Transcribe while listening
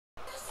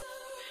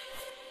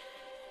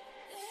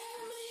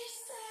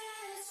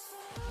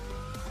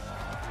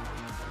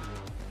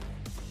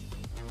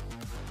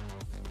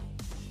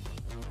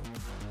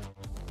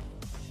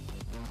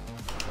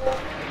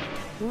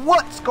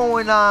What's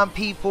going on,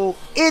 people?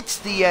 It's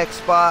the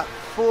GotY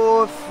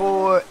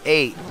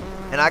 448,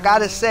 and I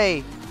gotta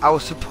say, I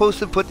was supposed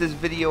to put this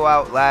video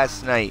out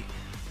last night,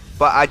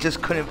 but I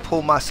just couldn't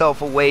pull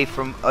myself away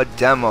from a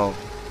demo.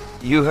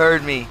 You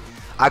heard me.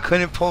 I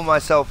couldn't pull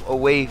myself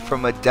away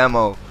from a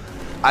demo.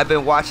 I've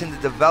been watching the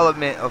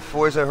development of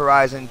Forza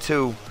Horizon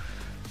 2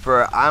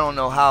 for I don't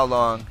know how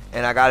long,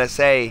 and I gotta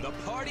say,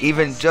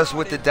 even just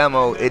with the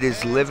demo, it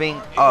is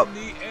living up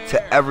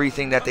to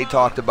everything that they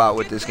talked about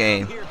with this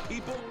game.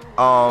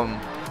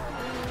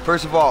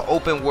 First of all,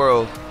 open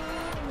world.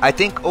 I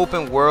think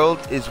open world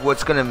is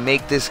what's gonna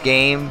make this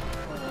game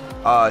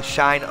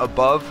shine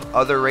above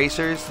other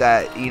racers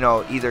that, you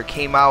know, either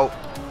came out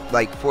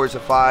like Forza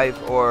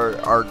 5 or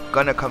are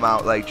gonna come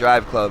out like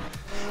Drive Club.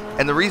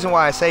 And the reason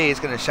why I say it's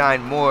gonna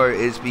shine more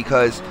is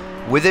because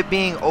with it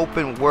being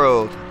open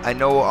world, I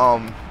know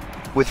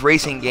with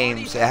racing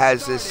games it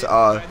has this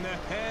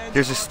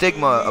there's a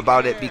stigma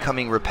about it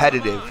becoming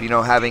repetitive, you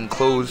know, having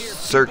closed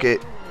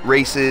circuit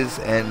races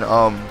and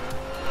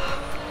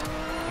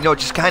you know,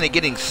 just kind of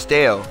getting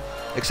stale,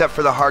 except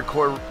for the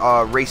hardcore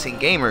racing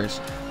gamers.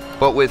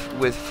 But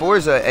with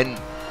Forza and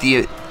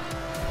the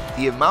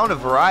amount of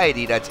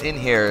variety that's in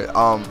here,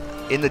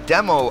 in the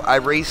demo I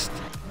raced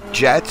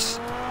jets.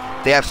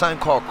 They have something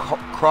called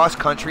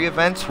cross-country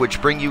events,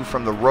 which bring you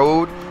from the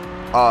road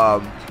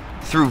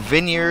through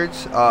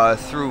vineyards,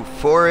 through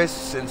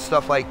forests and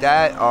stuff like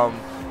that.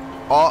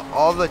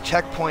 All the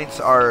checkpoints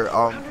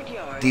are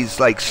these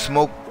like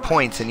smoke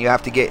points, and you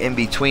have to get in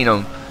between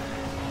them.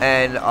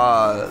 And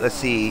let's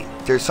see,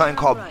 there's something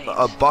called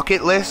a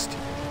bucket list,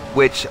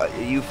 which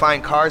you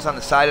find cars on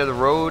the side of the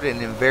road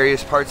and in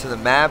various parts of the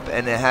map,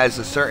 and it has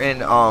a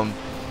certain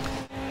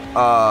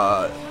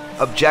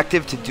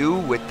objective to do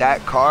with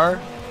that car.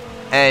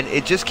 And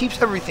it just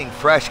keeps everything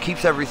fresh,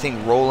 keeps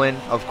everything rolling.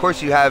 Of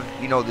course, you have,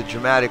 you know, the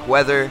dramatic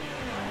weather,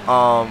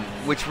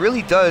 which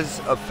really does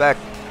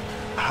affect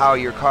how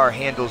your car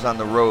handles on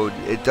the road.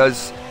 It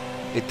does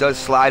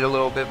slide a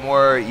little bit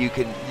more. You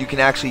can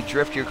actually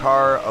drift your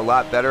car a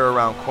lot better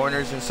around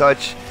corners and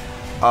such.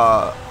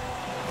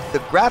 The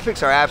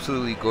graphics are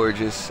absolutely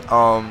gorgeous.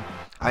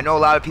 I know a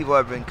lot of people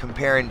have been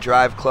comparing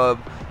Drive Club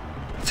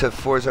to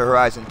Forza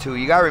Horizon 2.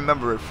 You gotta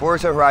remember,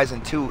 Forza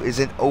Horizon 2 is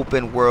an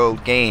open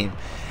world game.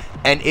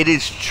 And it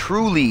is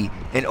truly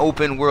an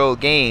open world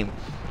game.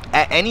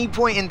 At any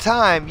point in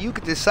time, you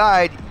could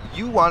decide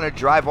you want to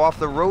drive off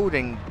the road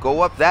and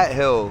go up that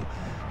hill,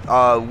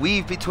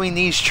 weave between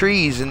these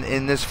trees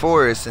in this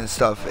forest and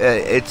stuff.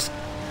 It's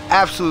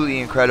absolutely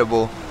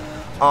incredible.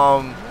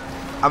 I'm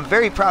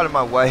very proud of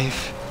my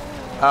wife.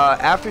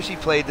 After she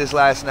played this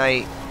last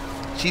night,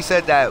 she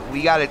said that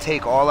we got to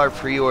take all our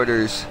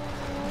pre-orders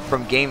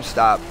from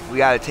GameStop. We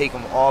got to take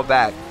them all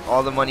back,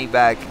 all the money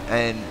back,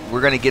 and we're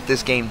going to get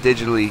this game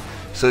digitally,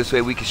 so this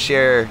way we can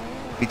share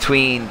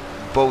between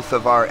both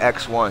of our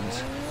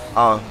X1s.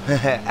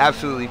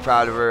 Absolutely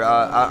proud of her.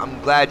 I'm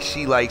glad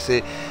she likes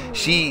it.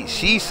 She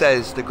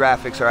says the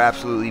graphics are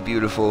absolutely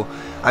beautiful.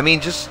 I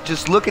mean,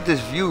 just look at this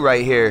view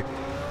right here,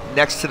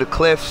 next to the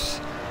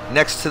cliffs,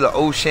 next to the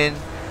ocean.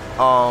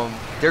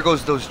 There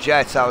goes those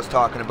jets I was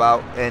talking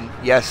about, and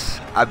yes,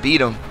 I beat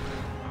them.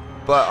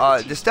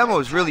 But this demo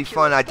is really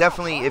fun. I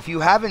definitely, if you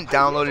haven't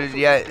downloaded it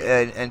yet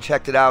and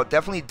checked it out,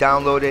 definitely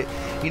download it.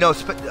 You know,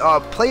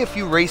 play a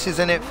few races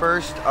in it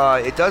first.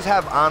 It does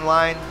have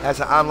online, has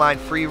an online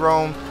free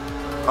roam.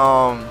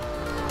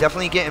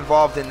 Definitely get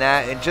involved in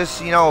that and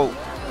just, you know,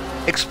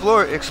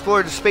 explore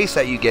the space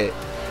that you get.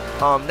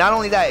 Not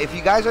only that, if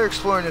you guys are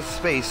exploring this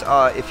space,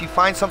 if you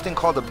find something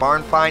called a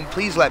barn find,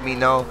 please let me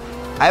know.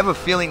 I have a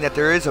feeling that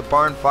there is a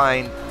barn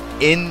find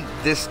in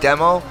this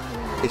demo.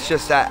 It's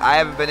just that I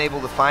haven't been able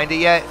to find it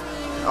yet.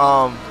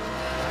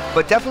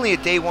 But definitely a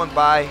day one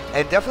buy,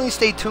 and definitely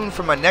stay tuned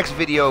for my next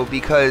video,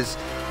 because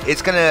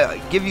it's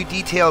gonna give you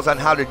details on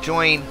how to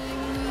join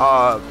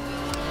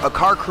a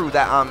car crew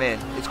that I'm in.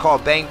 It's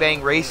called Bang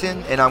Bang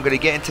Racing, and I'm gonna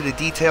get into the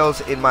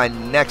details in my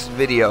next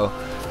video.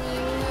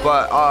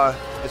 But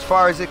as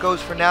far as it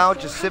goes for now,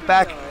 just sit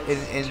back and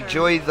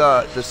enjoy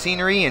the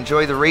scenery,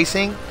 enjoy the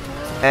racing.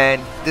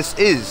 And this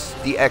is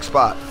the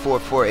GotY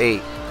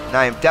 448, and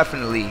I am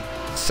definitely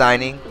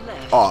signing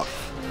off.